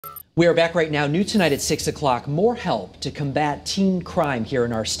We are back right now. New tonight at 6 o'clock. More help to combat teen crime here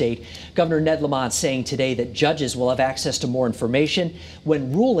in our state. Governor Ned Lamont saying today that judges will have access to more information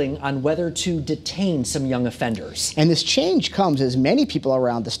when ruling on whether to detain some young offenders. And this change comes as many people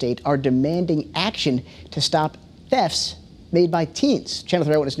around the state are demanding action to stop thefts made by teens. Channel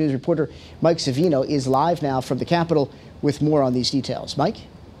 3 Eyewitness News reporter Mike Savino is live now from the Capitol with more on these details. Mike?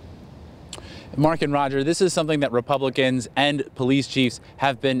 Mark and Roger, this is something that Republicans and police chiefs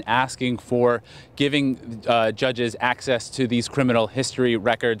have been asking for, giving judges access to these criminal history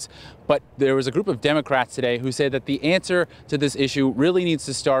records. But there was a group of Democrats today who say that the answer to this issue really needs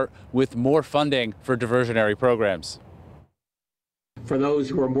to start with more funding for diversionary programs. For those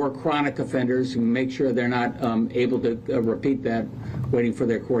who are more chronic offenders, and make sure they're not able to repeat that, waiting for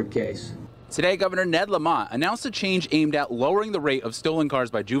their court case. Today, Governor Ned Lamont announced a change aimed at lowering the rate of stolen cars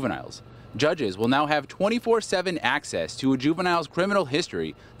by juveniles. Judges will now have 24/7 access to a juvenile's criminal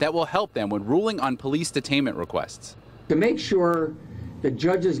history that will help them when ruling on police detainment requests. To make sure that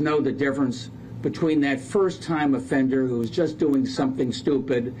judges know the difference between that first-time offender who's just doing something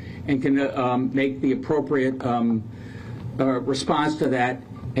stupid and can make the appropriate response to that,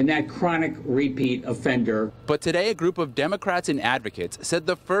 and that chronic repeat offender. But today, a group of Democrats and advocates said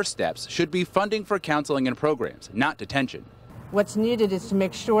the first steps should be funding for counseling and programs, not detention. What's needed is to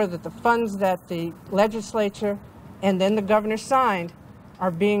make sure that the funds that the legislature and then the governor signed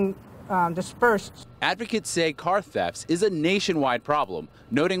are being dispersed. Advocates say car thefts is a nationwide problem,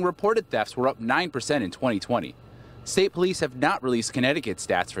 noting reported thefts were up 9% in 2020. State police have not released Connecticut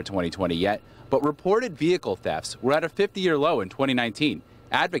stats for 2020 yet, but reported vehicle thefts were at a 50-year low in 2019.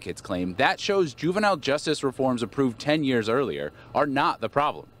 Advocates claim that shows juvenile justice reforms approved 10 years earlier are not the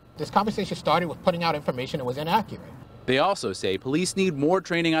problem. This conversation started with putting out information that was inaccurate. They also say police need more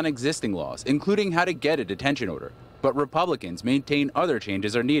training on existing laws, including how to get a detention order. But Republicans maintain other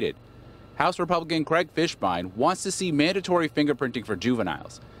changes are needed. House Republican Craig Fishbein wants to see mandatory fingerprinting for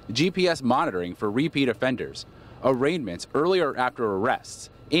juveniles, GPS monitoring for repeat offenders, arraignments earlier or after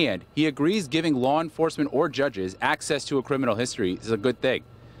arrests, and he agrees giving law enforcement or judges access to a criminal history is a good thing.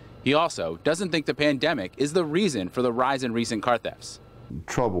 He also doesn't think the pandemic is the reason for the rise in recent car thefts.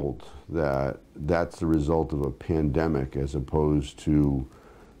 Troubled that that's the result of a pandemic as opposed to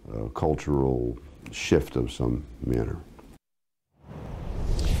a cultural shift of some manner.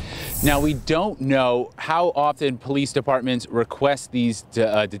 Now, we don't know how often police departments request these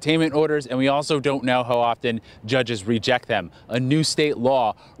detainment orders, and we also don't know how often judges reject them. A new state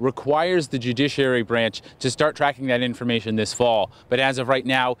law requires the judiciary branch to start tracking that information this fall, but as of right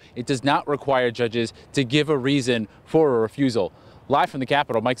now, it does not require judges to give a reason for a refusal. Live from the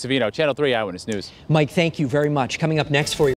Capitol, Mike Savino, Channel 3 Eyewitness News. Mike, thank you very much. Coming up next for you.